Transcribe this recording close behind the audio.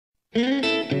We can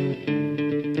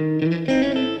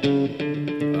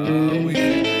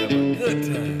have a good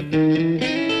time.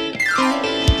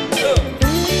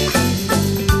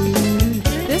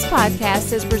 This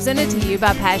podcast is presented to you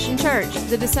by Passion Church,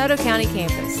 the DeSoto County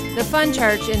campus, the fun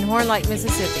church in Horn Lake,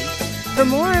 Mississippi. For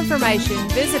more information,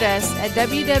 visit us at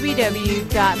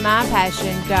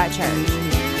www.mypassion.church.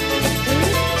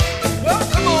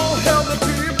 Well, come on, help the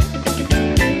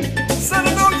people. Said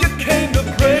I know you came to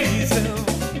praise him.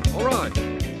 All right.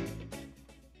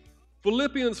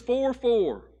 Philippians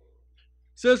 4:4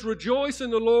 says, rejoice in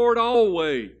the Lord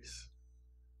always.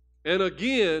 And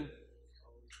again,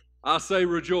 I say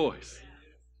rejoice.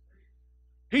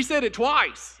 He said it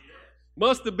twice.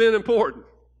 Must have been important.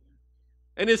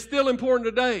 And it's still important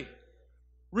today.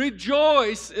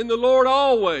 Rejoice in the Lord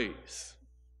always.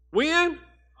 When?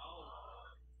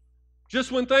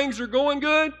 Just when things are going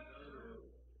good?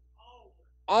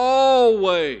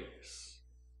 Always.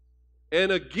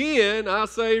 And again, I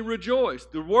say rejoice.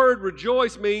 The word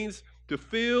rejoice means to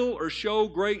feel or show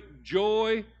great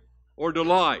joy or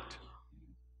delight.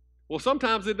 Well,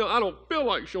 sometimes I don't feel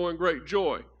like showing great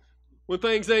joy when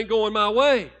things ain't going my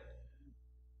way.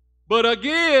 But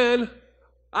again,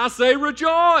 I say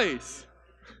rejoice.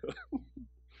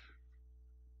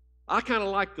 I kind of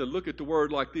like to look at the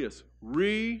word like this.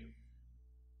 Rejoice.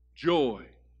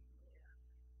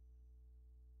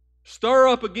 Stir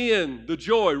up again the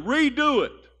joy. Redo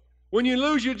it. When you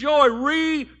lose your joy,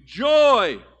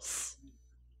 rejoice.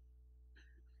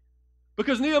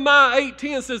 Because Nehemiah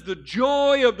 8:10 says the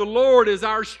joy of the Lord is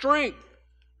our strength.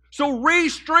 So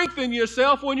re-strengthen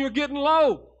yourself when you're getting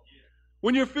low.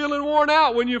 When you're feeling worn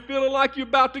out, when you're feeling like you're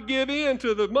about to give in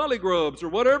to the mully grubs or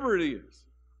whatever it is.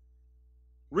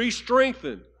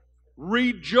 Re-strengthen,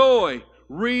 rejoice,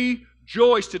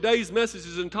 rejoice. Today's message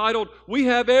is entitled, We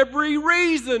Have Every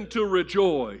Reason to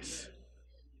Rejoice.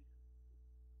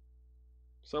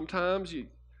 Sometimes you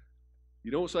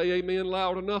don't say amen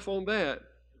loud enough on that.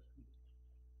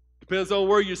 Depends on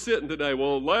where you're sitting today.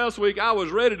 Well, last week I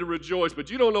was ready to rejoice, but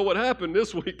you don't know what happened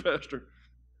this week, Pastor.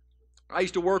 I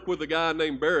used to work with a guy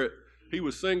named Barrett. He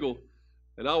was single,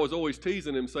 and I was always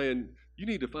teasing him saying, you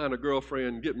need to find a girlfriend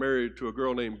and get married to a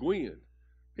girl named Gwen.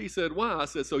 He said, why? I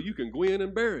said, so you can Gwen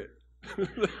and Barrett.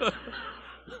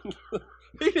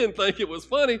 He didn't think it was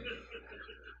funny,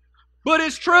 but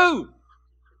it's true.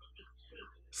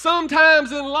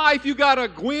 Sometimes in life you got to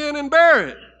Gwen and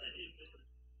Barrett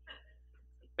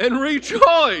and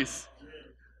rejoice.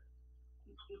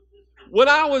 When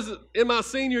I was in my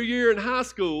senior year in high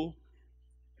school,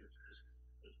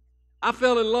 I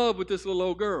fell in love with this little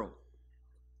old girl.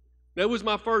 That was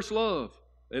my first love,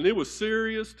 and it was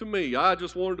serious to me. I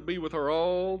just wanted to be with her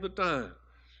all the time.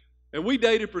 And we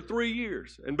dated for 3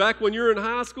 years. And back when you're in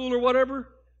high school or whatever,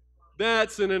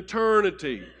 that's an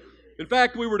eternity. In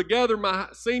fact, we were together my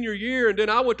senior year, and then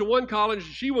I went to one college,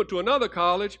 and she went to another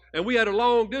college, and we had a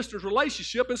long-distance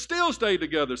relationship and still stayed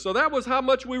together. So that was how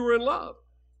much we were in love.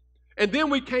 And then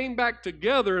we came back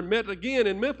together and met again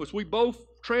in Memphis. We both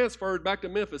transferred back to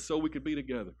Memphis so we could be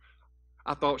together.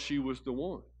 I thought she was the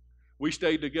one. We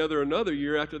stayed together another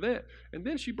year after that. And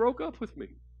then she broke up with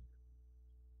me.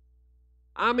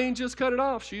 I mean, just cut it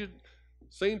off. She had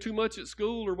seen too much at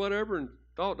school or whatever and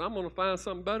thought, I'm going to find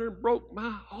something better, and broke my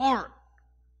heart.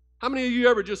 How many of you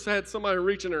ever just had somebody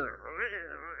reach in there and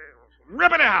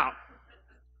rip it out?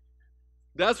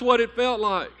 That's what it felt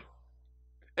like.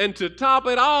 And to top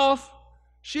it off,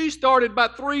 she started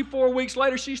about 3-4 weeks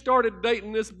later, she started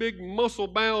dating this big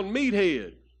muscle-bound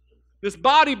meathead, this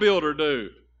bodybuilder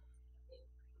dude.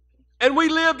 And we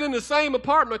lived in the same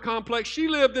apartment complex. She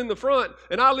lived in the front,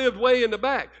 and I lived way in the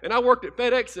back. And I worked at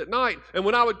FedEx at night. And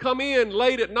when I would come in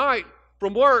late at night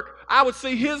from work, I would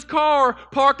see his car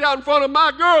parked out in front of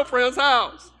my girlfriend's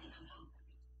house.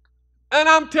 And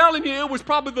I'm telling you, it was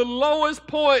probably the lowest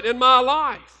point in my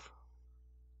life.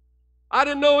 I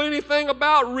didn't know anything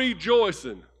about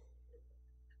rejoicing.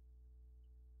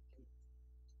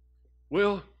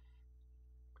 Well,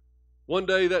 one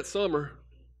day that summer,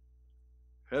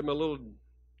 had my little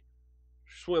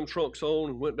swim trunks on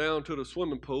and went down to the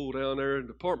swimming pool down there in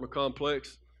the apartment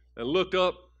complex and looked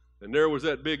up, and there was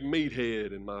that big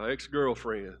meathead and my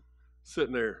ex-girlfriend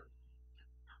sitting there.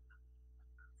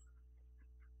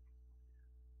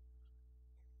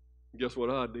 Guess what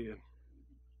I did?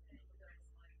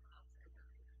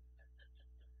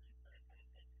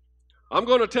 I'm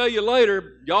going to tell you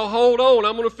later. Y'all hold on.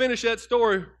 I'm going to finish that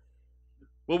story.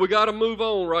 Well, we got to move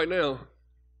on right now.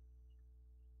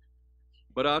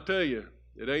 But I'll tell you,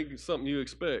 it ain't something you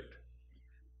expect.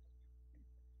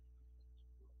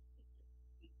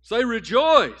 Say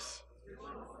rejoice.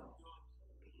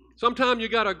 Sometimes you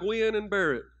got to go in and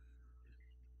bear it.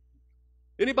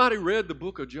 Anybody read the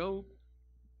book of Job?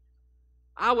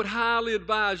 I would highly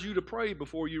advise you to pray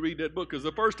before you read that book, because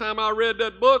the first time I read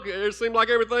that book, it seemed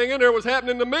like everything in there was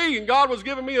happening to me, and God was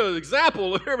giving me an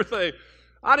example of everything.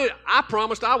 I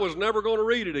promised I was never going to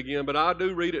read it again, but I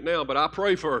do read it now, but I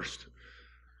pray first.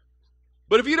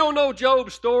 But if you don't know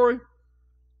Job's story,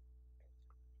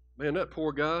 man, that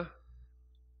poor guy.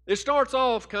 It starts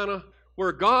off kind of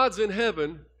where God's in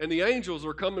heaven and the angels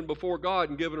are coming before God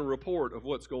and giving a report of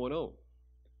what's going on.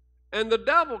 And the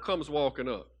devil comes walking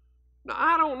up. Now,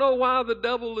 I don't know why the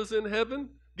devil is in heaven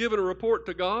giving a report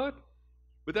to God,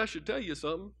 but that should tell you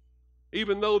something.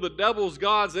 Even though the devil's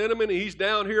God's enemy and he's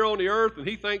down here on the earth and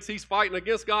he thinks he's fighting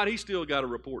against God, he's still got to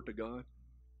report to God.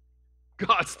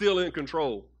 God's still in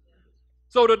control.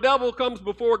 So the devil comes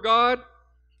before God,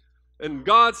 and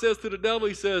God says to the devil,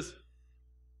 he says,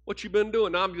 what you been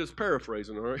doing? Now, I'm just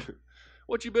paraphrasing, all right?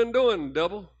 What you been doing,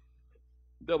 devil?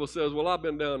 The devil says, well, I've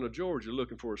been down to Georgia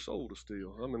looking for a soul to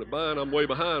steal. I'm in a bind. I'm way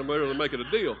behind. I'm ready to make it a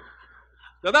deal.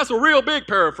 Now, that's a real big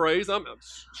paraphrase. I'm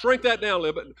shrink that down a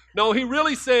little bit. No, he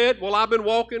really said, well, I've been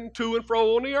walking to and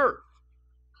fro on the earth.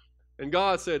 And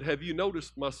God said, have you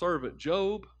noticed my servant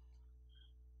Job?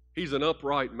 He's an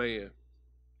upright man.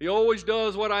 He always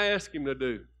does what I ask him to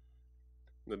do.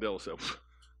 And the devil said,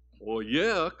 well,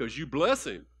 yeah, because you bless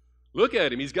him. Look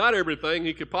at him. He's got everything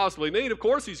he could possibly need. Of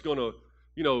course he's going to,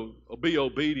 be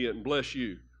obedient and bless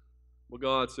you. Well,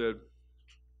 God said,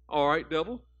 all right,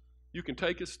 devil, you can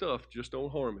take his stuff. Just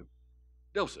don't harm him.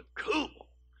 The devil said, cool.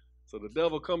 So the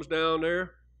devil comes down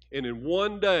there, and in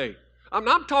one day,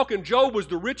 I'm talking Job was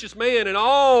the richest man in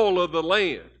all of the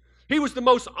land. He was the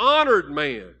most honored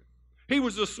man. He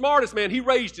was the smartest man. He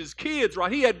raised his kids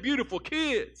right. He had beautiful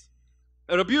kids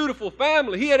and a beautiful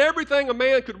family. He had everything a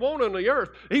man could want on the earth.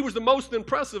 He was the most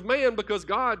impressive man because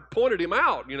God pointed him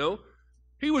out,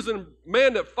 He was a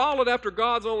man that followed after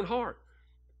God's own heart.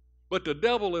 But the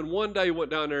devil in one day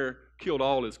went down there, killed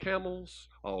all his camels,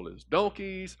 all his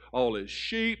donkeys, all his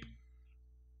sheep,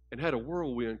 and had a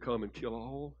whirlwind come and kill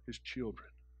all his children.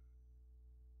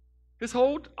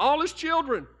 All his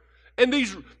children. And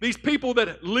these people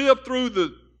that lived through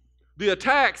the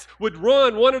attacks would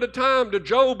run one at a time to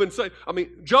Job and say,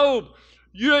 Job,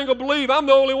 you ain't going to believe I'm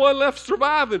the only one left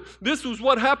surviving. This was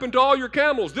what happened to all your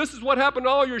camels. This is what happened to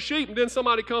all your sheep. And then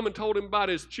somebody come and told him about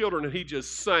his children, and he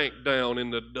just sank down in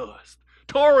the dust,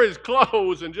 tore his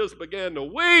clothes, and just began to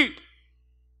weep.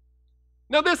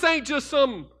 Now, this ain't just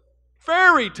some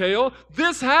fairy tale.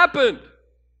 This happened.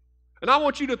 And I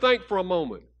want you to think for a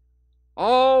moment.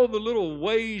 All the little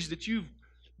ways that you've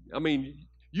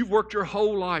worked your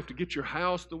whole life to get your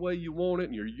house the way you want it,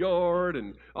 and your yard,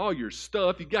 and all your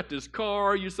stuff. You got this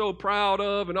car you're so proud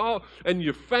of, and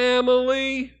your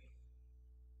family.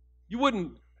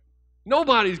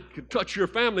 Nobody could touch your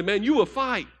family, man. You would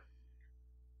fight.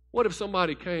 What if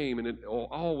somebody came and it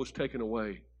all was taken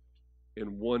away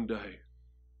in one day?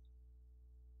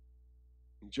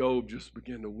 And Job just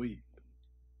began to weep.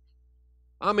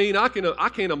 I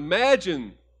can't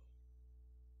imagine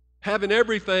having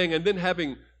everything and then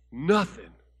having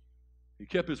nothing. He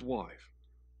kept his wife.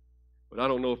 But I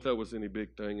don't know if that was any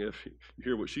big thing, if you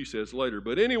hear what she says later.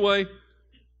 But anyway,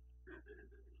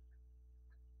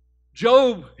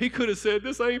 Job, he could have said,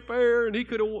 this ain't fair, and he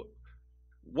could have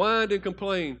whined and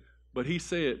complained. But he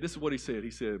said, this is what he said.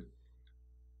 He said,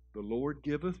 the Lord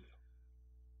giveth,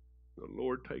 the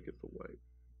Lord taketh away.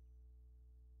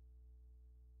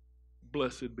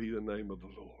 Blessed be the name of the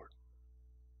Lord.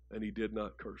 And he did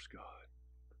not curse God.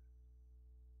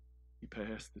 He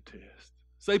passed the test.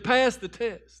 Say, pass the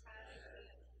test.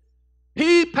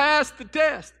 He passed the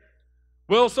test.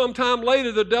 Well, sometime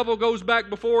later, the devil goes back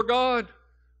before God.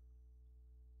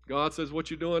 God says,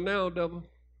 what you doing now, devil?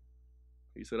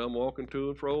 He said, I'm walking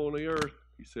to and fro on the earth.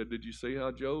 He said, did you see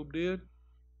how Job did?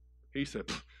 He said,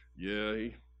 yeah,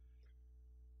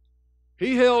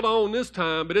 he held on this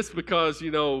time, but it's because,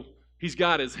 he's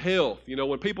got his health.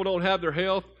 When people don't have their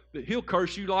health, he'll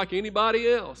curse you like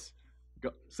anybody else.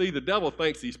 See, the devil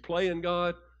thinks he's playing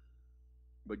God,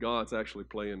 but God's actually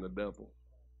playing the devil.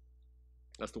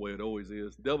 That's the way it always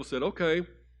is. The devil said,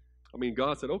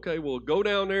 God said, okay, well, go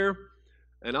down there,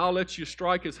 and I'll let you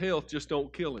strike his health, just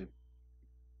don't kill him.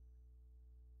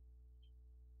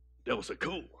 The devil said,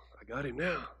 cool, I got him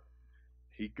now.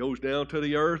 He goes down to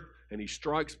the earth, and he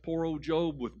strikes poor old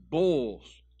Job with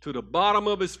boils to the bottom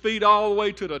of his feet all the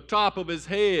way to the top of his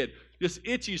head. Just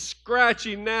itchy,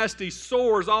 scratchy, nasty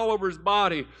sores all over his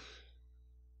body.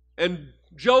 And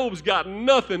Job's got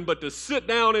nothing but to sit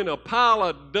down in a pile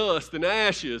of dust and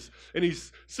ashes. And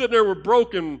he's sitting there with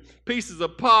broken pieces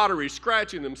of pottery,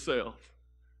 scratching himself.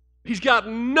 He's got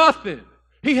nothing.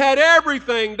 He had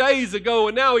everything days ago,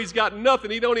 and now he's got nothing.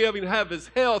 He don't even have his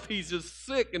health. He's just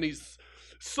sick, and he's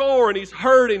sore, and he's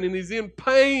hurting, and he's in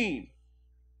pain.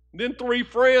 And then 3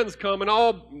 friends come,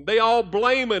 and they all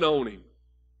blaming on him.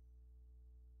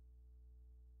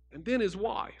 And then his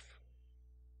wife.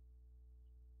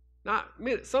 Now,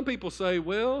 some people say,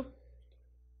 well,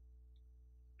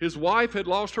 his wife had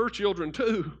lost her children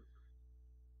too.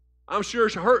 I'm sure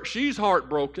she's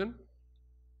heartbroken.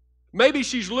 Maybe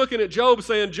she's looking at Job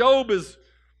saying,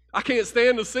 I can't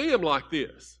stand to see him like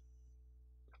this.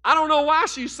 I don't know why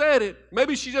she said it.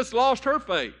 Maybe she just lost her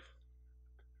faith.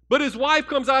 But his wife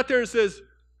comes out there and says,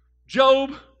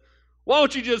 Job, why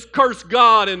don't you just curse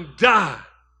God and die?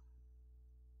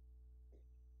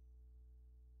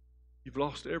 You've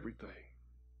lost everything.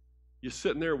 You're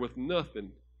sitting there with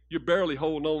nothing. You're barely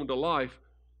holding on to life.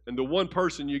 And the one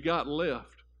person you got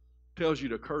left tells you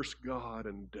to curse God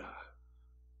and die.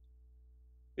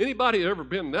 Anybody ever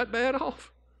been that bad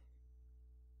off?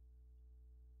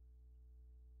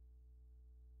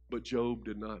 But Job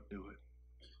did not do it.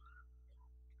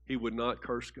 He would not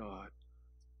curse God.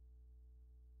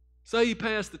 Say he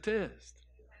passed the test.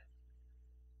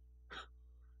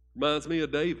 Reminds me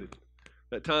of David.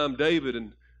 That time David,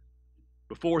 and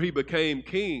before he became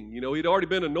king, he'd already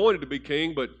been anointed to be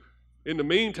king, but in the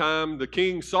meantime, the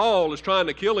king Saul is trying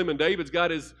to kill him, and David's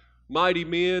got his mighty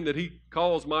men that he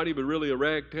calls mighty, but really a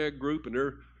ragtag group,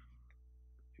 and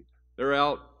they're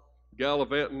out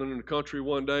gallivanting in the country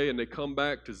one day, and they come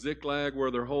back to Ziklag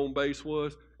where their home base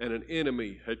was, and an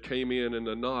enemy had came in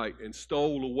the night and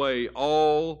stole away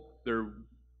all their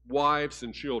wives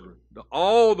and children.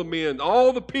 All the men,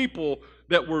 all the people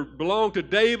that belonged to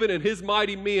David and his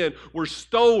mighty men were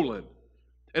stolen,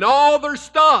 and all their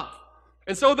stuff.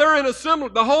 And so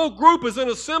the whole group is in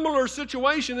a similar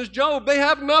situation as Job. They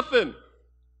have nothing.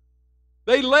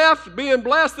 They left being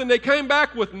blessed, and they came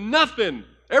back with nothing.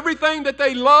 Everything that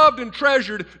they loved and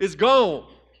treasured is gone.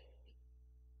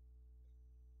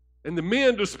 And the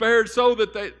men despaired so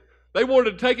that they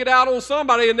wanted to take it out on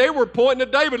somebody, and they were pointing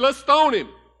at David, let's stone him.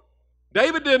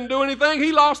 David didn't do anything.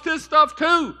 He lost his stuff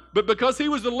too. But because he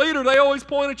was the leader, they always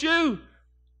point at you.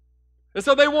 And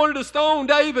so they wanted to stone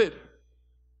David.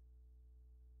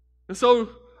 And so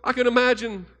I can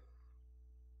imagine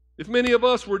if many of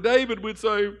us were David, we'd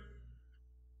say,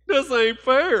 this ain't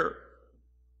fair.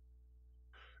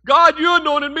 God, you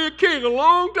anointed me a king a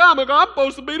long time ago. I'm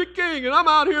supposed to be the king, and I'm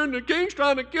out here, and the king's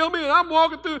trying to kill me, and I'm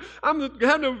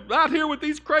out here with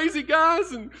these crazy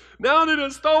guys, and now they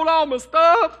done stole all my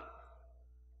stuff.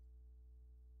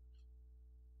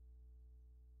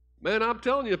 Man, I'm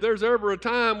telling you, if there's ever a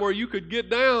time where you could get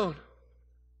down,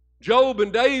 Job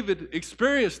and David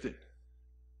experienced it.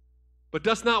 But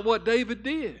that's not what David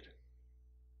did.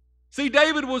 See,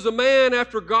 David was a man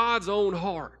after God's own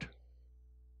heart,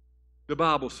 the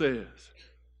Bible says.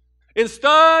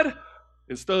 Instead,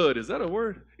 is that a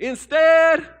word?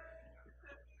 Instead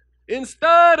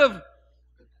of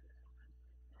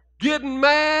getting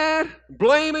mad,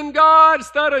 blaming God,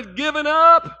 instead of giving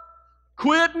up,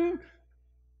 quitting,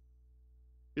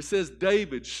 it says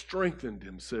David strengthened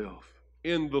himself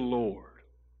in the Lord.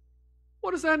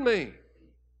 What does that mean?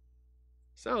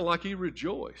 Sound like he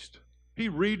rejoiced. He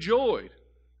rejoiced.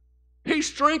 He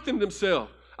strengthened himself.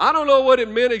 I don't know what it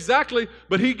meant exactly,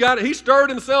 but he stirred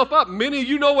himself up. Many of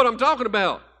you know what I'm talking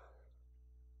about.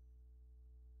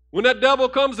 When that devil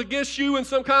comes against you in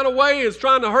some kind of way, is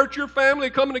trying to hurt your family,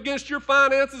 coming against your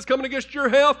finances, coming against your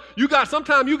health,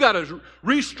 sometimes you got to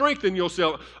re-strengthen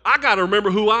yourself. I got to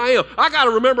remember who I am. I got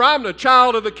to remember I'm the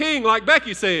child of the king, like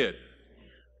Becky said.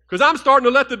 Because I'm starting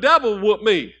to let the devil whoop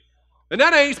me. And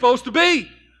that ain't supposed to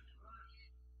be.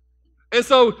 And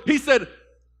so he said,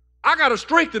 I got to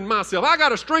strengthen myself. I got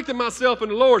to strengthen myself in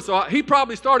the Lord. So he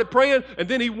probably started praying, and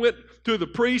then he went to the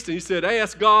priest and he said,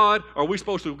 ask God, are we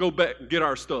supposed to go back and get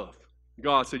our stuff?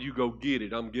 God said, you go get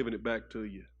it. I'm giving it back to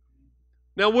you.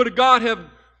 Now, would God have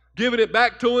given it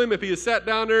back to him if he had sat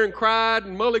down there and cried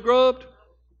and mully-grubbed?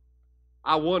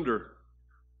 I wonder.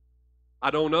 I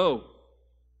don't know.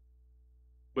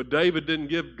 But David didn't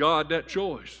give God that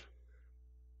choice.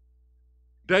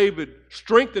 David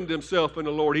strengthened himself in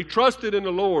the Lord. He trusted in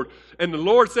the Lord. And the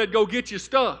Lord said, go get your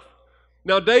stuff.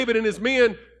 Now, David and his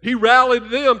men, he rallied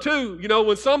them too.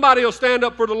 When somebody will stand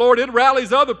up for the Lord, it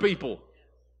rallies other people.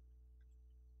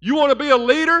 You want to be a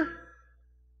leader?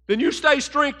 Then you stay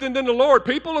strengthened in the Lord.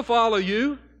 People will follow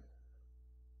you.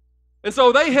 And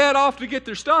so they head off to get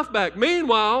their stuff back.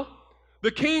 Meanwhile,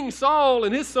 the king Saul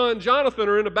and his son Jonathan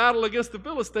are in a battle against the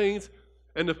Philistines,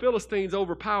 and the Philistines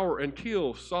overpower and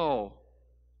kill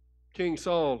King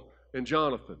Saul and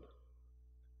Jonathan.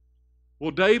 Well,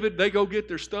 David, they go get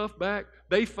their stuff back.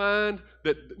 They find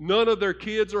that none of their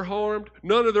kids are harmed,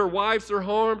 none of their wives are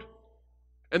harmed,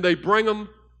 and they bring them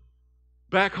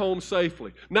back home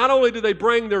safely. Not only do they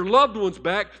bring their loved ones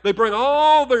back, they bring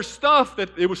all their stuff that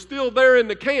it was still there in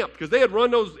the camp because they had run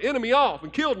those enemy off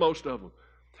and killed most of them.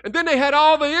 And then they had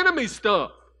all the enemy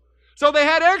stuff. So they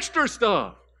had extra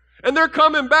stuff. And they're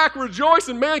coming back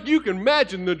rejoicing. Man, you can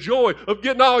imagine the joy of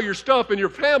getting all your stuff and your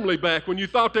family back when you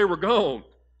thought they were gone.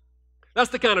 That's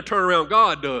the kind of turnaround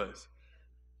God does.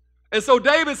 And so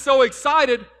David's so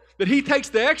excited that he takes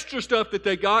the extra stuff that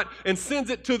they got and sends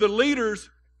it to the leaders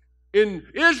in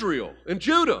Israel and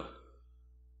Judah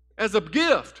as a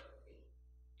gift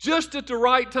just at the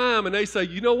right time. And they say,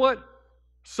 you know what?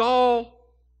 Saul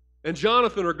and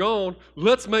Jonathan are gone.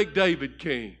 Let's make David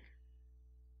king.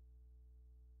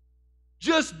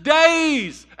 Just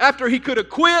days after he could have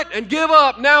quit and give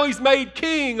up, now he's made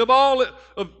king of all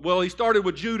of, well, he started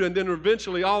with Judah and then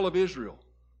eventually all of Israel.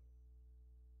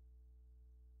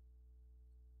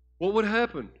 What would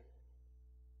happen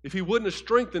if he wouldn't have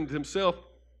strengthened himself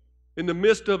in the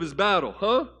midst of his battle,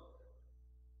 huh?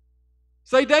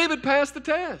 Say, David passed the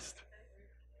test.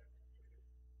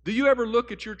 Do you ever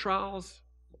look at your trials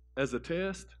as a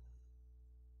test?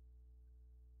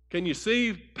 Can you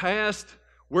see past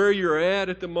where you're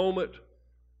at the moment?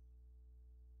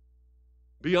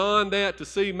 Beyond that, to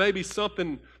see maybe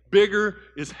something bigger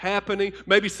is happening,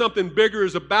 maybe something bigger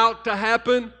is about to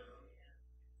happen.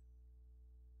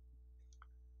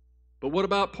 But what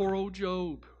about poor old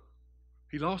Job?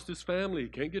 He lost his family. He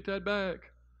can't get that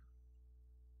back.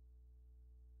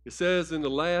 It says in the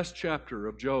last chapter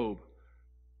of Job,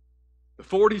 the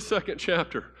 42nd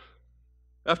chapter,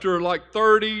 after like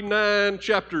 39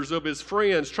 chapters of his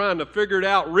friends trying to figure it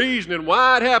out, reasoning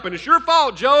why it happened. It's your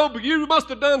fault, Job. You must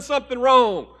have done something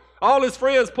wrong. All his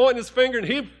friends pointing his finger and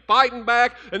him fighting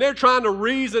back, and they're trying to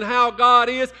reason how God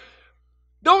is.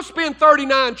 Don't spend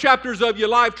 39 chapters of your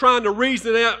life trying to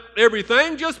reason out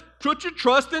everything. Just put your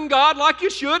trust in God like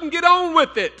you should and get on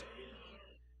with it.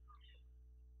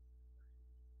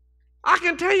 I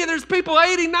can tell you there's people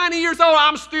 80, 90 years old,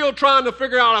 I'm still trying to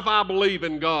figure out if I believe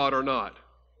in God or not.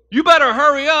 You better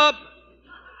hurry up.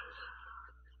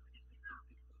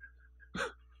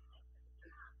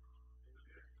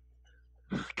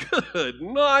 Good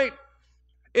night.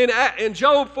 In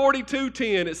Job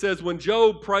 42:10, it says, when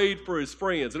Job prayed for his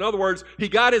friends. In other words, he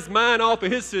got his mind off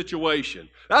of his situation.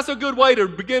 That's a good way to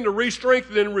begin to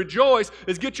re-strengthen and rejoice,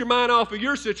 is get your mind off of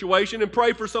your situation and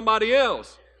pray for somebody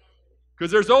else.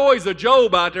 Because there's always a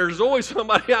Job out there. There's always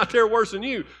somebody out there worse than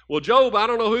you. Well, Job, I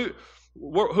don't know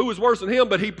who was worse than him,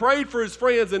 but he prayed for his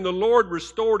friends and the Lord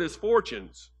restored his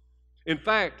fortunes. In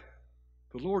fact,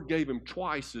 the Lord gave him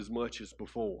twice as much as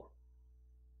before.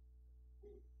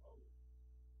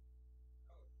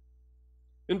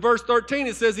 In verse 13,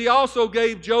 it says he also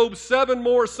gave Job 7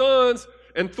 more sons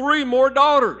and 3 more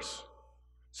daughters.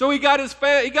 So he got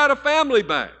a family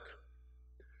back.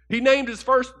 He named his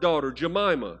first daughter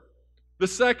Jemima, the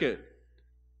second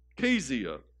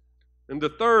Kezia, and the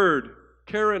third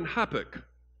Karen Happuch.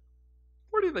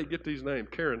 Where did they get these names,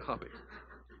 Karen Happuch?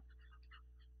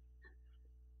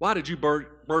 Why did you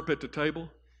burp at the table?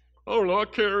 Oh, no,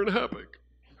 Karen Happuch.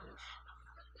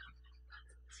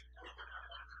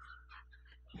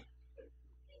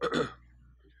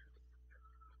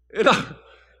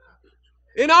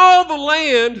 In all the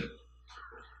land,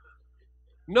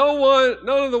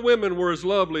 none of the women were as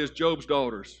lovely as Job's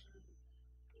daughters.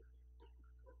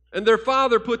 And their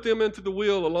father put them into the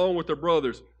wheel along with their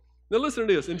brothers. Now listen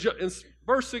to this. In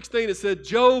verse 16 it said,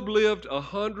 Job lived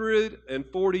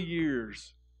 140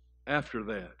 years after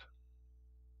that,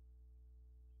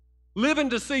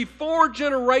 living to see 4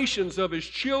 generations of his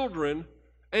children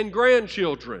and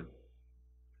grandchildren.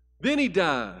 Then he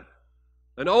died,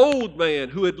 an old man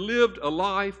who had lived a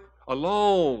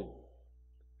long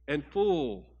and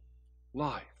full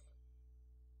life.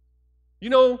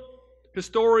 You know,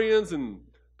 historians and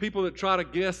people that try to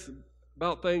guess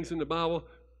about things in the Bible,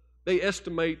 they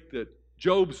estimate that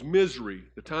Job's misery,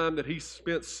 the time that he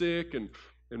spent sick and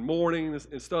mourning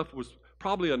and stuff, was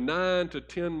probably a 9 to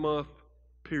 10 month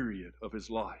period of his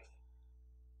life.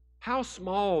 How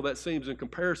small that seems in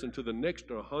comparison to the next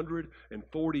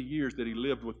 140 years that he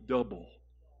lived with double.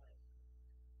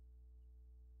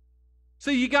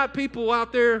 See, you got people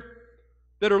out there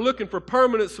that are looking for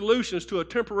permanent solutions to a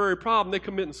temporary problem. They're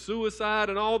committing suicide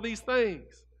and all these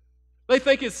things. They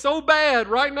think it's so bad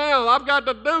right now, I've got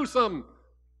to do something.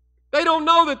 They don't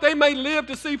know that they may live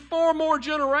to see 4 more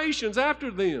generations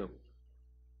after them.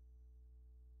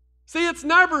 See, it's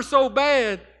never so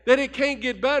bad that it can't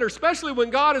get better, especially when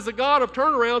God is a God of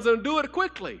turnarounds and do it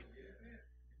quickly.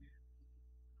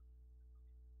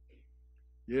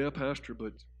 Yeah, Pastor,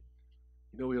 but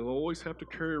he'll always have to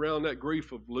carry around that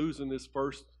grief of losing his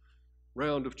first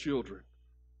round of children.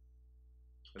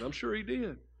 And I'm sure he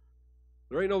did.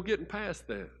 There ain't no getting past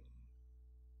that.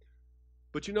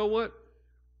 But you know what?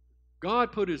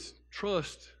 Job put his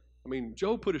trust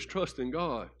in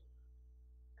God.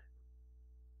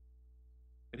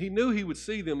 And he knew he would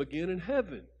see them again in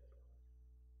heaven.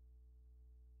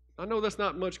 I know that's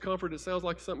not much comfort. It sounds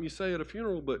like something you say at a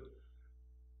funeral, but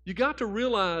you got to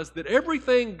realize that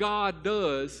everything God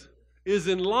does is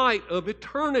in light of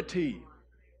eternity.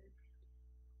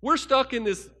 We're stuck in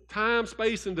this time,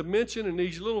 space, and dimension in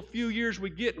these little few years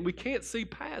we get, and we can't see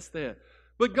past that.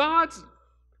 But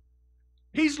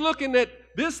He's looking at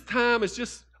this time as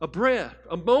just a breath,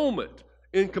 a moment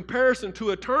in comparison to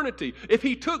eternity. If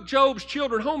He took Job's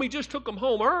children home, He just took them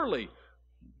home early.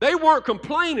 They weren't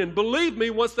complaining, believe me,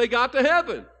 once they got to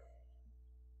heaven.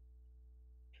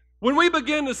 When we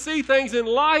begin to see things in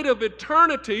light of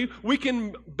eternity, we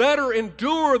can better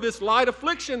endure this light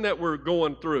affliction that we're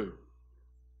going through.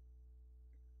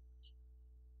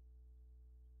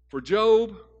 For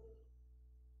Job,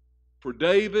 for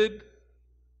David,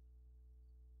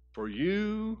 for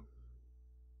you,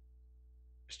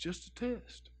 it's just a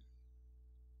test.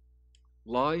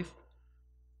 Life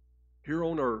here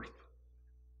on earth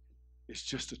is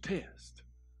just a test.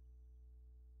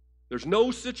 There's no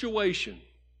situation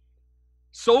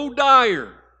so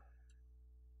dire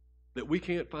that we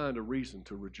can't find a reason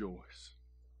to rejoice.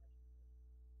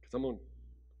 Because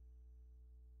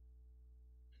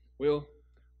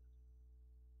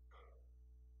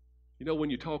when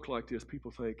you talk like this,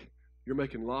 people think you're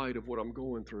making light of what I'm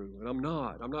going through. And I'm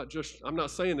not. I'm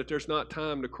not saying that there's not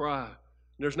time to cry.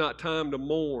 There's not time to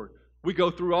mourn. We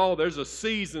go through there's a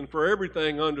season for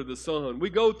everything under the sun. We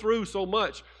go through so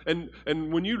much. And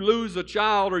when you lose a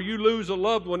child or you lose a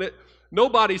loved one,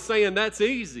 nobody's saying that's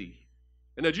easy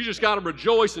and that you just got to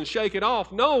rejoice and shake it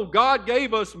off. No, God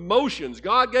gave us emotions.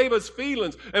 God gave us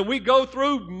feelings, and we go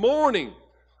through mourning.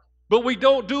 But we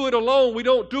don't do it alone. We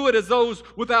don't do it as those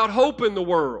without hope in the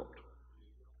world.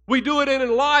 We do it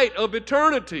in light of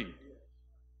eternity.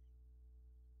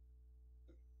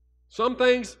 Some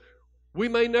things we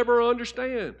may never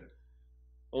understand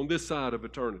on this side of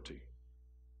eternity.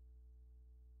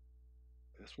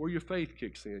 That's where your faith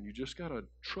kicks in. You just got to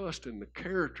trust in the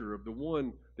character of the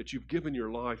one that you've given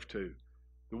your life to,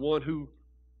 the one who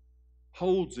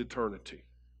holds eternity.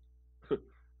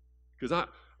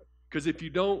 Because if you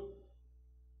don't,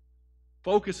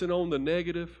 focusing on the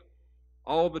negative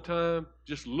all the time,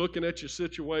 just looking at your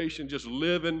situation, just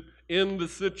living in the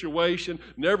situation,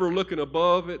 never looking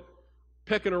above it,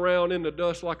 pecking around in the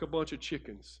dust like a bunch of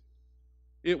chickens.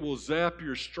 It will zap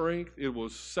your strength. It will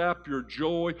sap your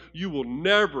joy. You will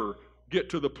never get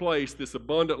to the place, this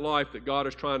abundant life that God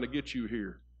is trying to get you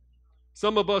here.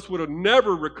 Some of us would have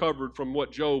never recovered from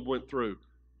what Job went through.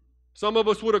 Some of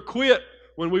us would have quit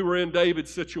when we were in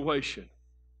David's situation.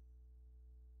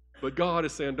 But God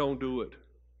is saying, don't do it.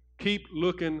 Keep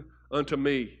looking unto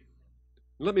me.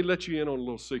 Let me let you in on a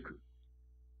little secret.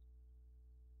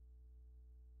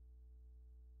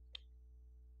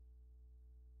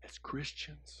 As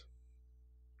Christians,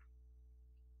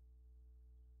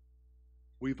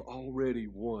 we've already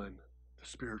won the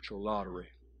spiritual lottery.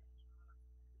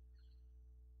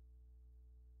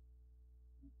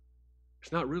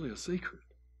 It's not really a secret.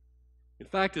 In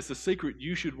fact, it's a secret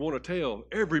you should want to tell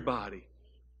everybody.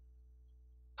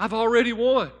 I've already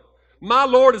won. My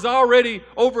Lord has already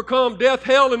overcome death,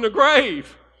 hell, and the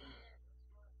grave.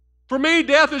 For me,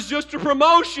 death is just a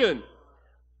promotion.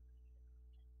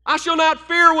 I shall not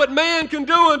fear what man can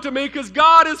do unto me, because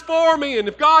God is for me. And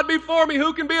if God be for me,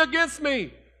 who can be against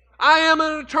me? I am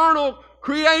an eternal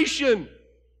creation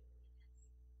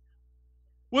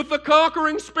with the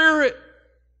conquering spirit.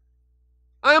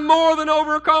 I am more than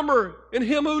overcomer in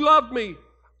Him who loved me.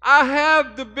 I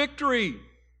have the victory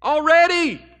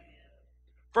already.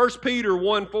 1 Peter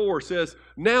 1:4 says,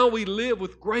 now we live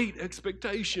with great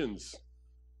expectations.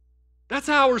 That's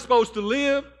how we're supposed to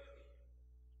live.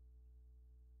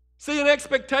 See, an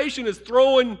expectation is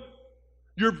throwing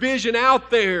your vision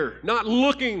out there, not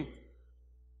looking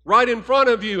right in front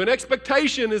of you. An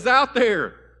expectation is out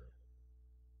there.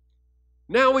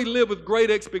 Now we live with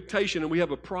great expectation, and we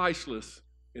have a priceless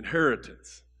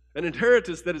inheritance. An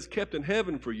inheritance that is kept in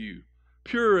heaven for you,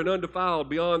 pure and undefiled,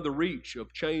 beyond the reach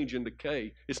of change and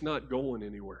decay. It's not going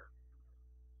anywhere.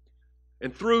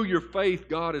 And through your faith,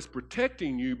 God is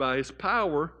protecting you by His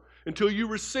power until you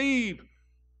receive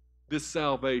this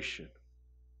salvation,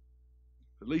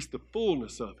 at least the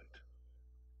fullness of it,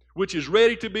 which is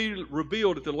ready to be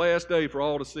revealed at the last day for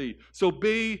all to see. So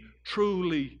be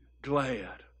truly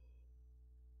glad.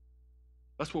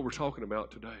 That's what we're talking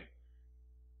about today.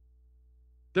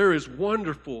 There is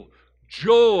wonderful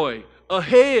joy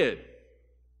ahead.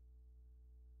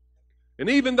 And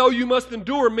even though you must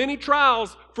endure many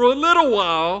trials for a little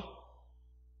while,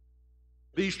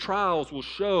 these trials will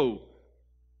show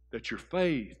that your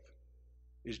faith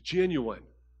is genuine.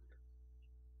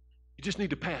 You just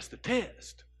need to pass the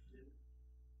test.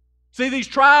 See, these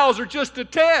trials are just a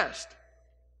test.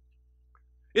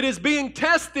 It is being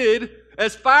tested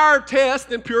as fire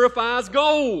tests and purifies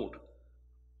gold.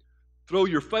 Though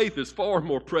your faith is far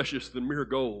more precious than mere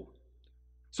gold.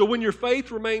 So when your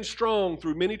faith remains strong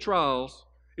through many trials,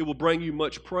 it will bring you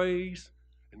much praise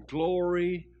and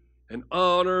glory and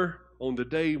honor on the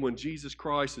day when Jesus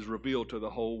Christ is revealed to the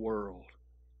whole world.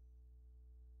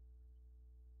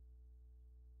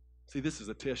 See, this is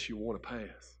a test you want to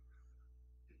pass.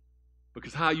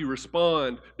 Because how you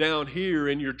respond down here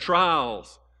in your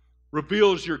trials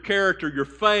reveals your character, your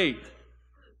faith.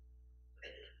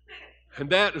 And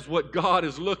that is what God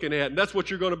is looking at. And that's what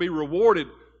you're going to be rewarded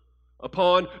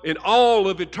upon in all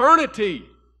of eternity.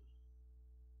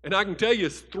 And I can tell you,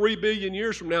 3 billion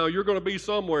years from now, you're going to be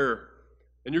somewhere.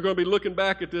 And you're going to be looking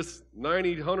back at this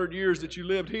 90, 100 years that you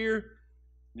lived here. And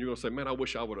you're going to say, man, I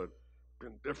wish I would have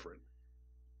been different.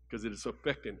 Because it is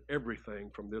affecting everything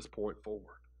from this point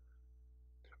forward.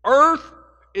 Earth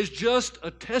is just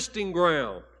a testing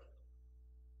ground.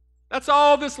 That's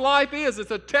all this life is.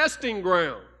 It's a testing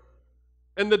ground.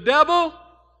 And the devil,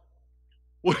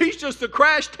 well, he's just a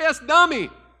crash test dummy.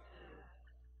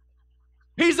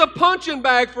 He's a punching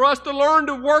bag for us to learn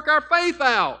to work our faith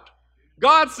out.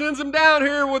 God sends him down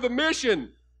here with a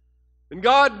mission. And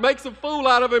God makes a fool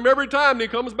out of him every time he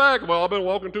comes back. Well, I've been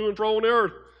walking to and fro on the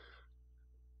earth.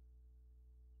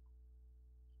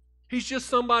 He's just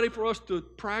somebody for us to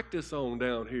practice on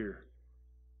down here.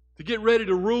 To get ready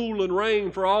to rule and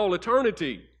reign for all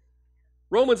eternity.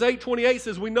 Romans 8:28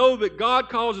 says, we know that God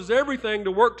causes everything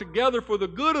to work together for the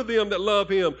good of them that love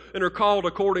him and are called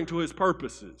according to his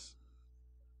purposes.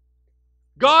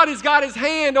 God has got his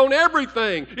hand on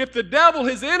everything. If the devil,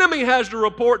 his enemy, has to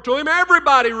report to him,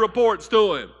 everybody reports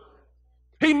to him.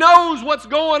 He knows what's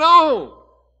going on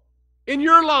in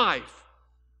your life.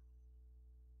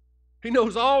 He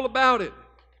knows all about it.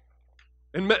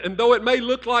 And though it may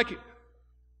look like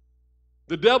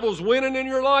the devil's winning in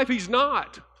your life, he's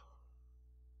not.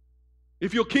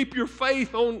 If you'll keep your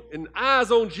faith on and eyes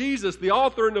on Jesus, the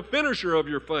author and the finisher of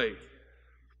your faith.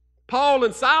 Paul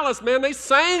and Silas, man, they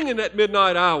sang in that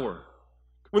midnight hour.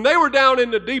 When they were down in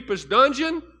the deepest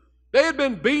dungeon, they had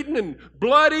been beaten and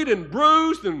bloodied and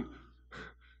bruised. And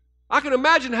I can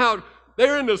imagine how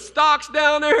they're in the stocks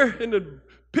down there in the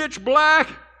pitch black.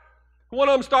 One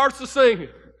of them starts to sing.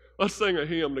 Let's sing a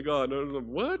hymn to God. And like,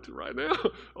 what? Right now?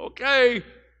 Okay.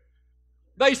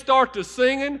 They start to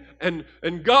singing, and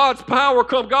God's power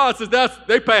comes. God says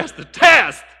they passed the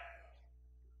test.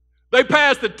 They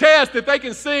passed the test. If they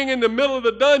can sing in the middle of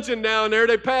the dungeon down there,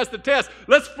 they passed the test.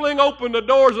 Let's fling open the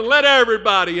doors and let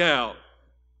everybody out.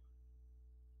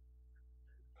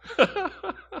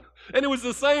 And it was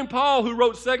the same Paul who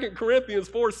wrote 2 Corinthians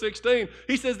 4:16.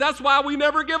 He says, that's why we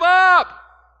never give up.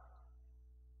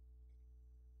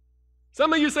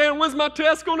 Some of you saying, when's my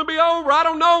test going to be over? I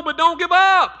don't know, but don't give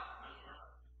up.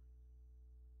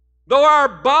 Though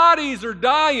our bodies are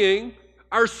dying,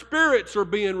 our spirits are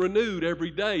being renewed every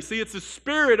day. See, it's the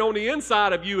spirit on the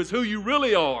inside of you is who you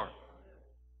really are.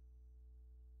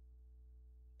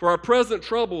 For our present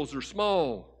troubles are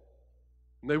small,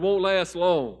 and they won't last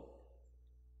long.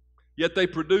 Yet they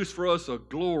produce for us a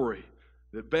glory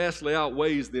that vastly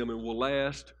outweighs them and will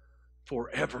last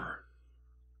forever.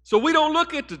 So we don't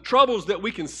look at the troubles that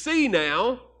we can see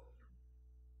now.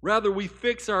 Rather, we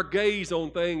fix our gaze on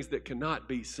things that cannot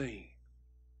be seen.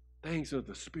 Things of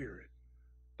the Spirit.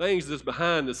 Things that's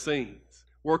behind the scenes.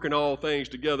 Working all things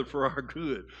together for our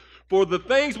good. For the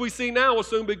things we see now will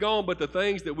soon be gone, but the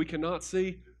things that we cannot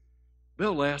see,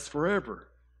 they'll last forever.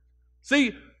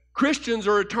 See, Christians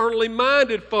are eternally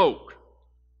minded folk.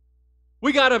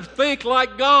 We got to think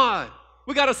like God.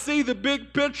 We got to see the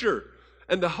big picture.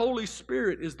 And the Holy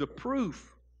Spirit is the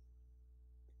proof.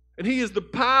 And He is the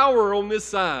power on this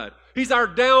side. He's our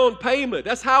down payment.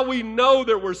 That's how we know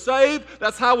that we're saved.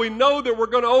 That's how we know that we're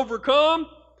going to overcome.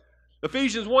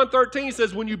 Ephesians 1:13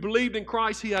 says, when you believed in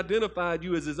Christ, He identified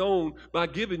you as His own by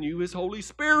giving you His Holy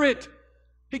Spirit.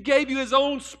 He gave you His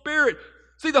own Spirit.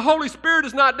 See, the Holy Spirit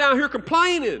is not down here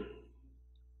complaining.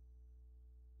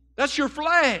 That's your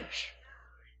flesh.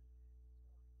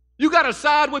 You got to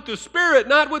side with the Spirit,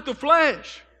 not with the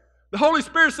flesh. The Holy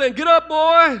Spirit's saying, get up,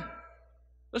 boy.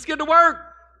 Let's get to work.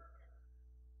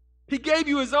 He gave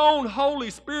you His own Holy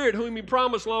Spirit, whom He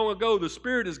promised long ago. The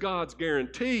Spirit is God's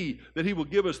guarantee that He will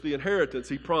give us the inheritance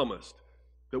He promised,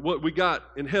 that what we got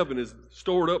in heaven is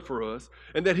stored up for us,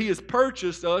 and that He has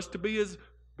purchased us to be His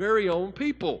very own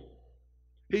people.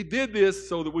 He did this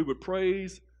so that we would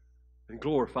praise and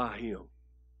glorify Him.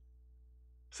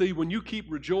 See, when you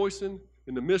keep rejoicing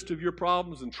in the midst of your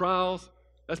problems and trials,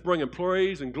 that's bringing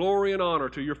praise and glory and honor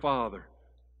to your Father.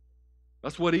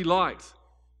 That's what He likes.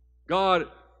 God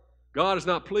is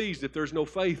not pleased if there's no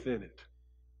faith in it.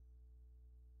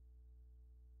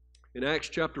 In Acts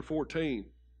chapter 14,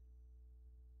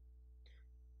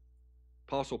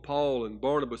 Apostle Paul and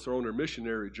Barnabas are on their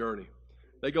missionary journey.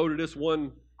 They go to this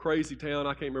one crazy town,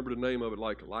 I can't remember the name of it,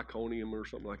 like Lyconium or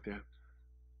something like that.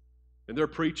 And they're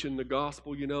preaching the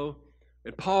gospel, you know.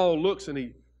 And Paul looks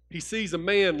and he sees a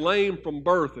man lame from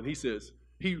birth, and he says,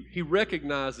 he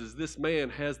recognizes this man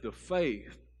has the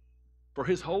faith for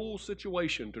his whole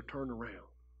situation to turn around.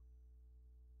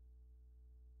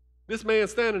 This man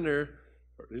standing there,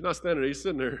 he's not standing there, he's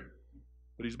sitting there,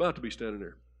 but he's about to be standing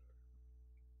there.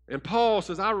 And Paul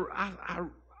says, I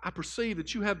perceive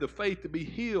that you have the faith to be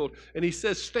healed. And he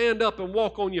says, stand up and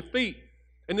walk on your feet.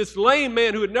 And this lame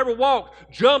man who had never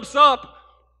walked jumps up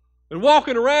and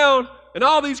walking around, and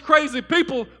all these crazy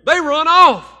people, they run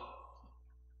off.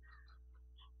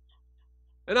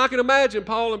 And I can imagine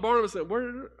Paul and Barnabas said,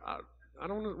 I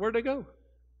don't know, where'd they go?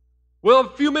 Well, a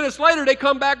few minutes later, they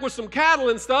come back with some cattle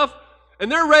and stuff,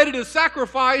 and they're ready to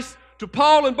sacrifice to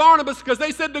Paul and Barnabas because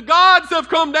they said, the gods have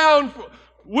come down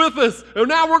with us, and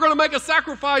now we're going to make a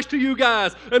sacrifice to you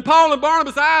guys. And Paul and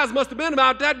Barnabas' eyes must have been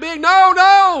about that big.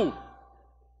 No!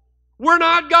 We're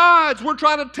not gods. We're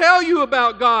trying to tell you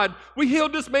about God. We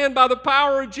healed this man by the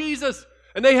power of Jesus.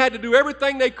 And they had to do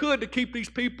everything they could to keep these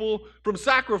people from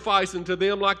sacrificing to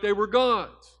them like they were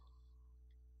gods.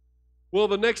 Well,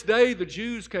 the next day, the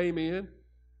Jews came in,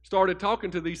 started talking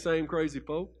to these same crazy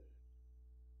folk.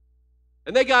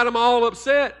 And they got them all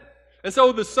upset. And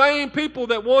so the same people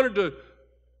that wanted to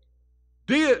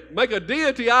make a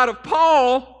deity out of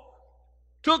Paul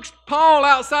took Paul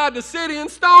outside the city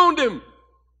and stoned him.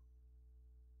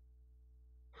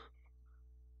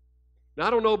 Now, I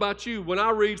don't know about you. When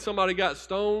I read somebody got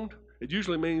stoned, it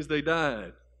usually means they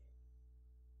died.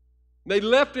 They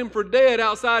left him for dead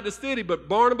outside the city, but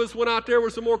Barnabas went out there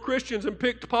with some more Christians and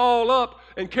picked Paul up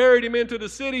and carried him into the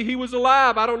city. He was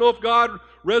alive. I don't know if God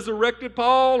resurrected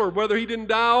Paul or whether he didn't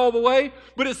die all the way,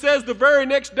 but it says the very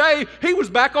next day he was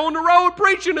back on the road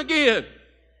preaching again.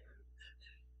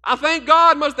 I think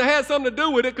God must have had something to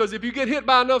do with it, because if you get hit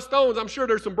by enough stones, I'm sure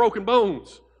there's some broken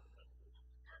bones.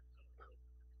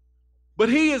 But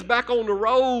he is back on the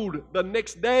road the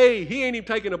next day. He ain't even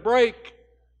taking a break.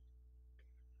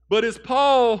 But as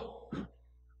Paul,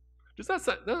 does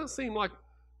that seem like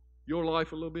your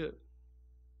life a little bit?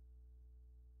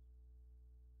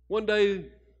 One day,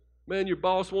 man, your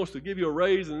boss wants to give you a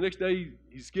raise, and the next day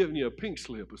he's giving you a pink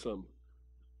slip or something.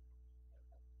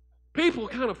 People are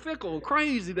kind of fickle and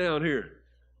crazy down here.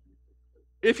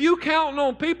 If you counting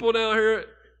on people down here,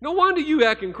 no wonder you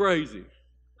acting crazy.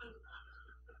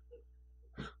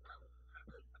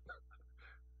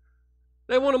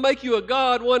 They want to make you a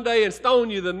god one day and stone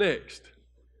you the next.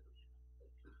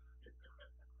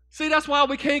 See, that's why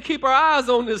we can't keep our eyes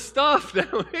on this stuff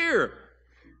down here.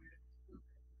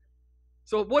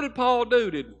 So what did Paul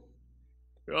do?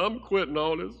 I'm quitting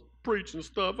all this preaching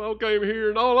stuff. I came here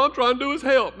and all I'm trying to do is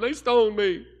help, and they stoned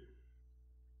me.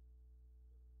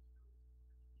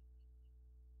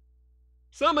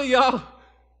 Some of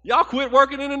y'all quit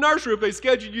working in the nursery if they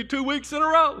scheduled you 2 weeks in a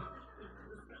row.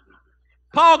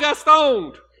 Paul got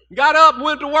stoned, got up and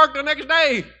went to work the next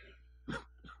day.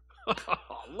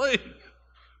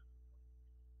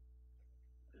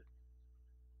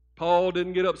 Paul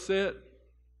didn't get upset.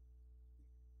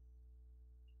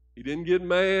 He didn't get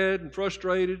mad and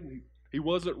frustrated. He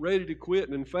wasn't ready to quit.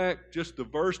 And in fact, just the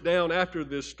verse down after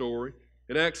this story,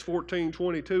 in Acts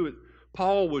 14:22,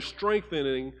 Paul was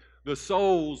strengthening the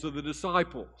souls of the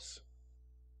disciples,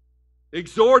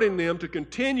 exhorting them to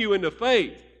continue in the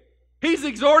faith. He's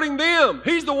exhorting them.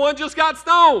 He's the one just got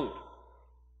stoned.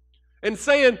 And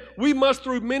saying, we must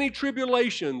through many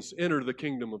tribulations enter the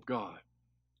kingdom of God.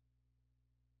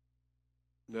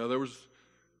 Now there was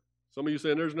some of you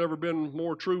saying there's never been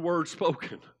more true words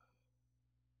spoken.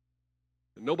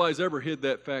 And nobody's ever hid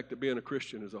that fact that being a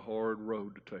Christian is a hard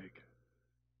road to take.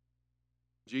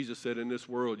 Jesus said, in this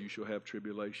world you shall have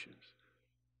tribulations.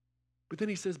 But then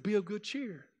he says, be of good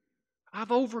cheer.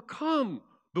 I've overcome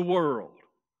the world.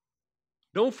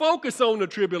 Don't focus on the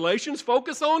tribulations,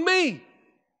 focus on me.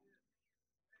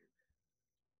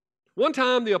 One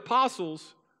time the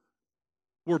apostles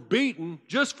were beaten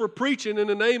just for preaching in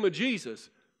the name of Jesus.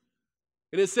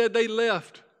 And it said they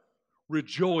left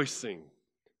rejoicing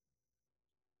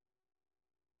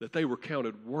that they were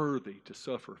counted worthy to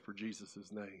suffer for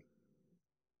Jesus' name.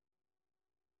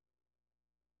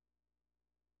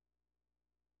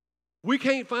 We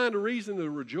can't find a reason to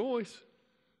rejoice.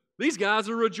 These guys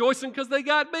are rejoicing because they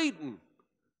got beaten.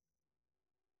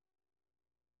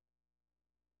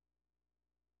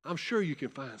 I'm sure you can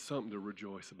find something to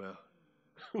rejoice about.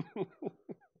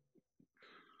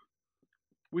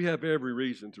 We have every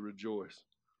reason to rejoice.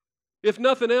 If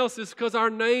nothing else, it's because our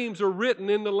names are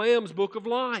written in the Lamb's Book of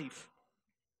Life.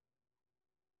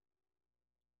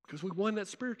 Because we won that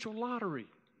spiritual lottery.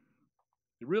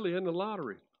 It really isn't a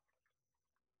lottery.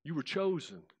 You were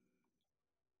chosen.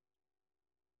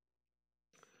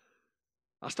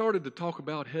 I started to talk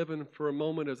about heaven for a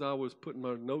moment as I was putting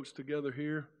my notes together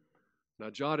here. And I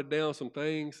jotted down some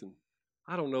things, and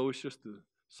I don't know, it's just the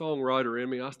songwriter in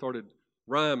me. I started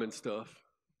rhyming stuff.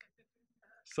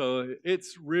 So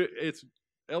it's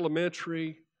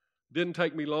elementary. Didn't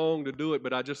take me long to do it,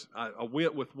 but I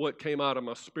went with what came out of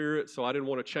my spirit, so I didn't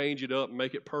want to change it up and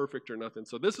make it perfect or nothing.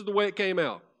 So this is the way it came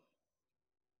out.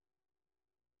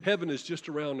 Heaven is just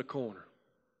around the corner.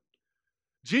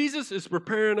 Jesus is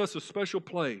preparing us a special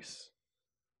place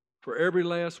for every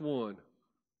last one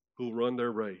who will run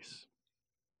their race.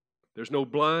 There's no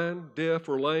blind, deaf,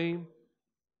 or lame.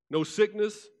 No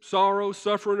sickness, sorrow,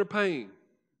 suffering, or pain.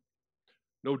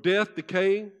 No death,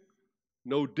 decaying.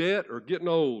 No debt or getting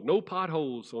old. No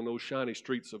potholes on those shiny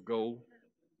streets of gold.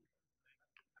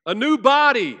 A new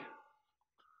body.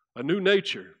 A new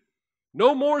nature.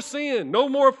 No more sin. No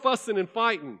more fussing and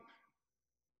fighting.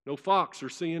 No Fox or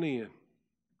CNN.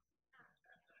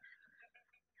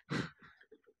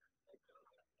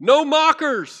 No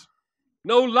mockers.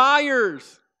 No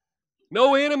liars.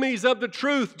 No enemies of the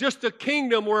truth. Just a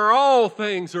kingdom where all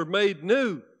things are made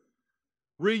new.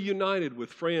 Reunited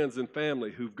with friends and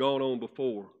family who've gone on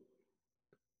before.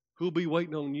 Who'll be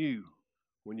waiting on you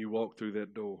when you walk through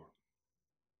that door.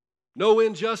 No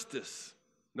injustice,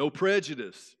 no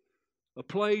prejudice. A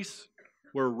place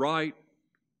where right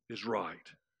is right.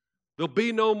 There'll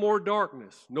be no more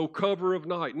darkness, no cover of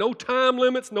night, no time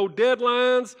limits, no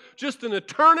deadlines, just an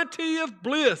eternity of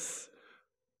bliss.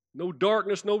 No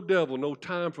darkness, no devil, no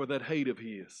time for that hate of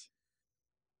his.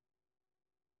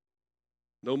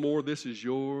 No more, this is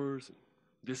yours,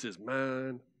 this is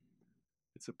mine.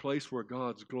 It's a place where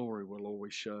God's glory will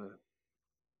always shine.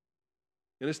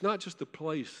 And it's not just a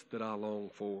place that I long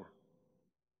for,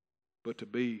 but to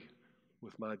be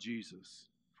with my Jesus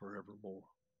forevermore.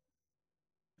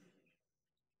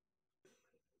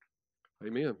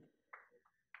 Amen.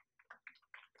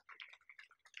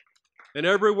 And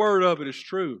every word of it is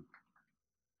true.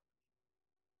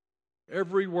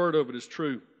 Every word of it is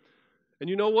true. And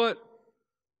you know what?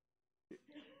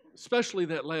 Especially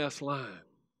that last line.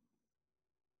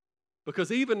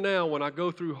 Because even now when I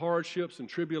go through hardships and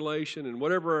tribulation and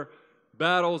whatever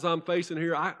battles I'm facing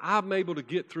here, I'm able to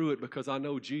get through it because I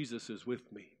know Jesus is with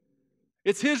me.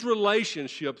 It's His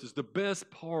relationships is the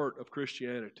best part of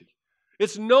Christianity.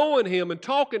 It's knowing Him and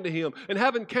talking to Him and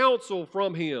having counsel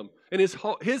from Him and His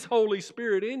Holy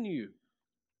Spirit in you.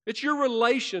 It's your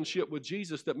relationship with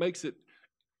Jesus that makes it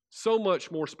so much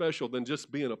more special than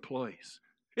just being a place.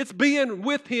 It's being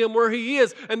with Him where He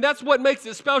is, and that's what makes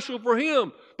it special for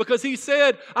Him, because He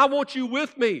said, I want you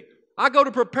with me. I go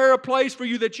to prepare a place for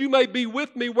you that you may be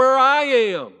with me where I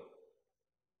am.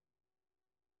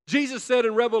 Jesus said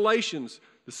in Revelations,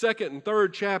 the 2nd and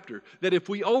 3rd chapter, that if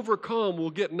we overcome, we'll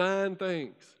get 9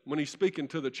 things when He's speaking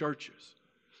to the churches.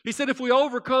 He said if we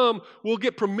overcome, we'll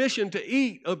get permission to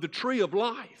eat of the tree of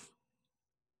life.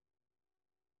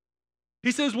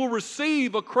 He says we'll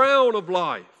receive a crown of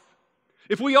life.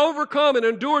 If we overcome and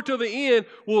endure to the end,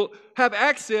 we'll have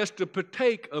access to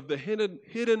partake of the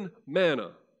hidden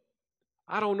manna.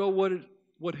 I don't know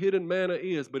what hidden manna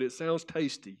is, but it sounds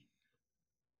tasty.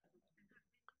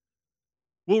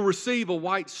 We'll receive a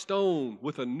white stone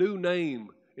with a new name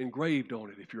engraved on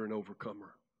it if you're an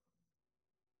overcomer.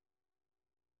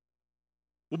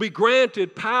 We'll be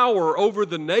granted power over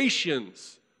the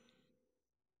nations.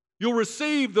 You'll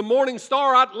receive the morning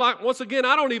star. Once again,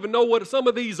 I don't even know what some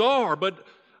of these are, but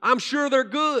I'm sure they're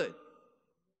good.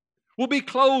 We'll be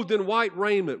clothed in white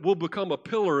raiment. We'll become a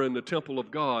pillar in the temple of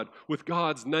God with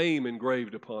God's name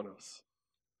engraved upon us.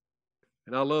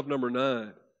 And I love number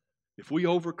 9. If we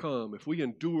overcome, if we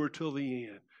endure till the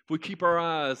end, if we keep our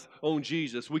eyes on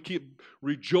Jesus, we keep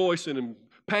rejoicing and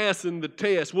passing the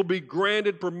test, we'll be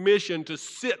granted permission to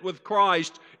sit with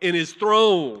Christ in His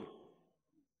throne.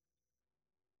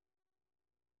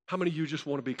 How many of you just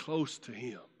want to be close to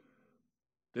Him?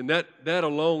 Then that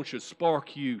alone should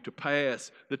spark you to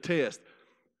pass the test.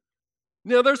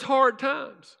 Now, there's hard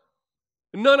times.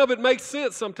 None of it makes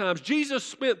sense sometimes. Jesus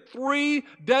spent 3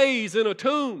 days in a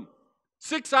tomb,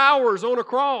 6 hours on a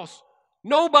cross.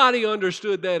 Nobody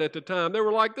understood that at the time. They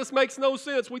were like, this makes no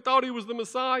sense. We thought He was the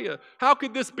Messiah. How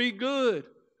could this be good?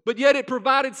 But yet it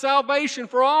provided salvation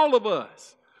for all of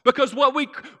us. Because what we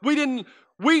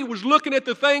was looking at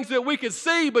the things that we could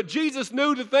see, but Jesus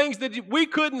knew the things that we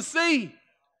couldn't see.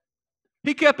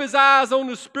 He kept His eyes on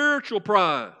the spiritual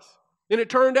prize. And it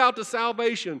turned out to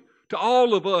salvation to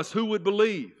all of us who would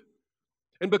believe.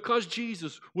 And because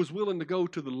Jesus was willing to go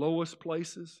to the lowest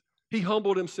places, He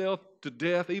humbled Himself to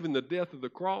death, even the death of the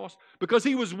cross. Because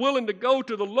He was willing to go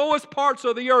to the lowest parts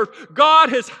of the earth, God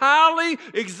has highly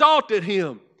exalted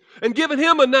Him and given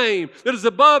Him a name that is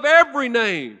above every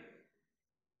name.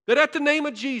 That at the name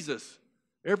of Jesus,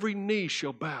 every knee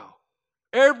shall bow.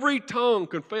 Every tongue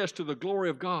confess to the glory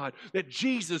of God that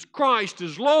Jesus Christ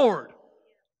is Lord.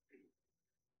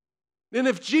 And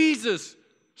if Jesus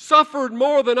suffered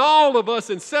more than all of us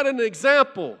and set an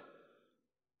example,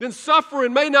 then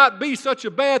suffering may not be such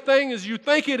a bad thing as you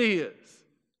think it is.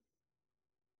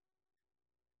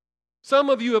 Some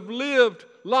of you have lived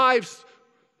lives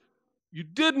you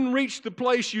didn't reach the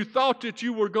place you thought that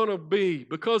you were going to be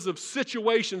because of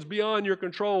situations beyond your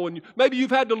control. And maybe you've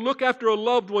had to look after a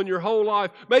loved one your whole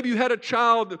life. Maybe you had a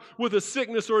child with a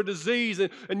sickness or a disease,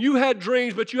 and you had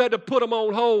dreams, but you had to put them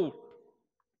on hold.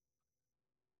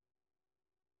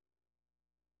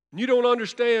 And you don't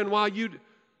understand why you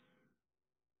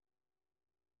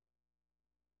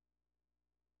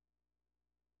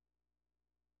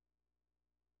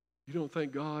don't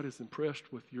think God is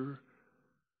impressed with your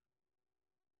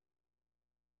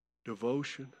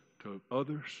devotion to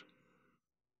others?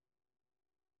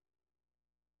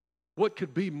 What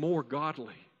could be more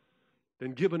godly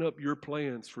than giving up your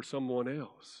plans for someone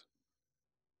else?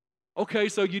 Okay,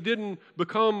 so you didn't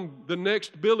become the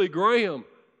next Billy Graham.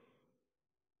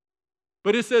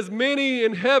 But it says many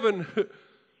in heaven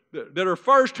that are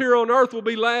first here on earth will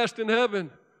be last in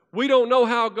heaven. We don't know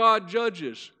how God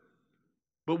judges.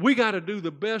 But we got to do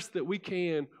the best that we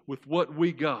can with what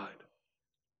we got.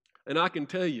 And I can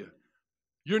tell you,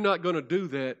 you're not going to do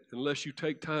that unless you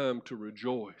take time to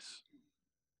rejoice.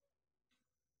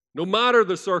 No matter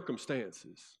the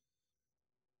circumstances.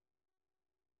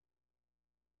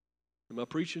 Am I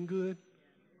preaching good?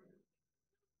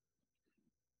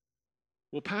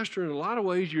 Well, Pastor, in a lot of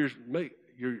ways,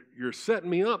 you're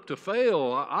setting me up to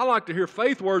fail. I like to hear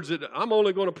faith words that I'm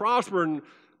only going to prosper and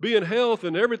be in health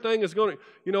and everything is going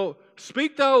to,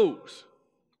 speak those.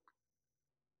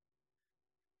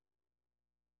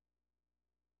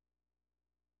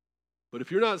 But if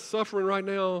you're not suffering right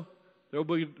now, there'll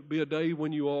be a day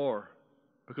when you are,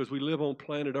 because we live on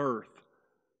planet Earth.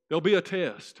 There'll be a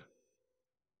test,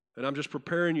 and I'm just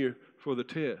preparing you for the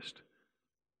test.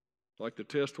 Like the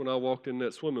test when I walked in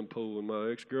that swimming pool and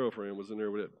my ex-girlfriend was in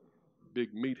there with that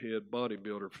big meathead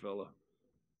bodybuilder fella.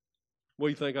 What do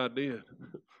you think I did?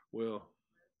 Well,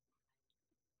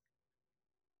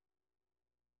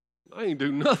 I ain't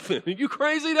do nothing. Are you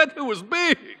crazy? That dude was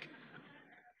big.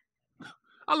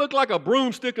 I looked like a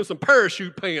broomstick and some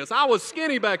parachute pants. I was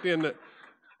skinny back then.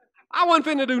 I wasn't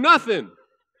finna do nothing.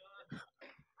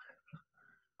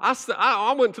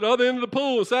 I went to the other end of the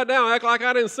pool and sat down and acted like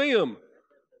I didn't see him.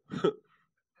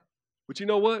 But you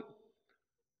know what?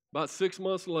 About 6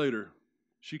 months later,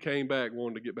 she came back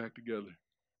wanting to get back together.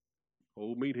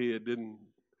 Old meathead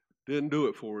didn't do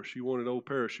it for her. She wanted old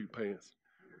parachute pants.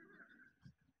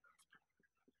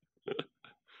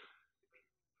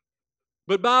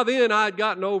 But by then, I had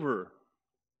gotten over her.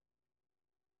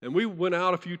 And we went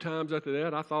out a few times after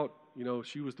that. I thought,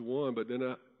 she was the one. But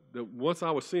then once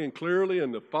I was seeing clearly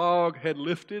and the fog had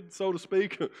lifted, so to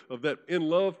speak, of that in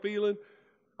love feeling,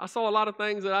 I saw a lot of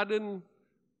things that I didn't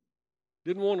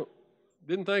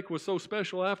think was so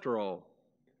special after all.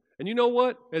 And you know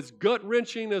what? As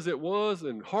gut-wrenching as it was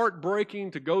and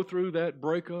heartbreaking to go through that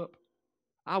breakup,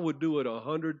 I would do it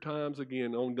 100 times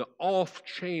again on the off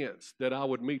chance that I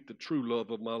would meet the true love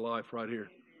of my life right here.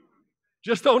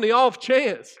 Just on the off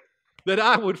chance that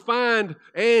I would find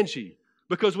Angie.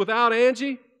 Because without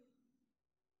Angie,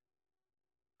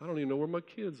 I don't even know where my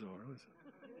kids are.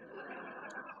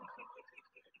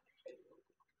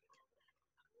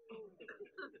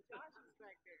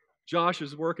 Josh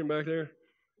is working back there.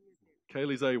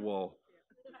 Kaylee's AWOL.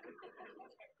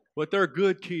 But they're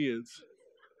good kids.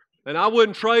 And I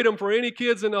wouldn't trade them for any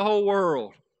kids in the whole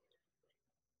world.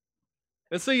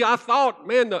 And see, I thought,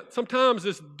 sometimes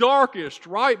it's darkest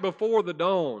right before the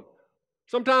dawn.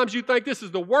 Sometimes you think this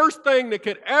is the worst thing that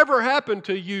could ever happen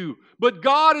to you, but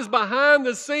God is behind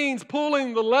the scenes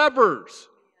pulling the levers,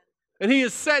 and He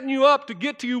is setting you up to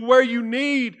get to you where you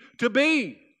need to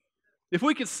be. If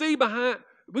we could see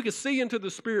into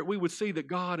the Spirit, we would see that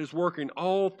God is working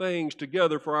all things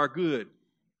together for our good.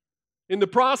 In the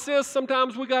process,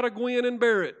 sometimes we got to go in and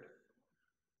bear it.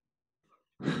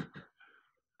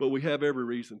 But we have every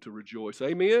reason to rejoice.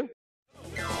 Amen?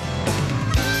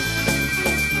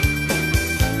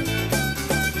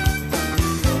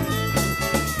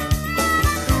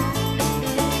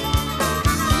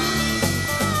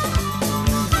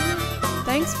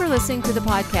 Thanks for listening to the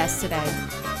podcast today.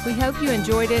 We hope you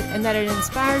enjoyed it and that it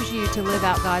inspires you to live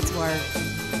out God's Word.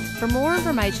 For more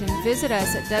information, visit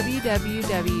us at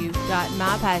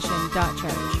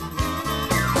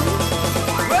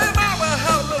www.mypassion.church.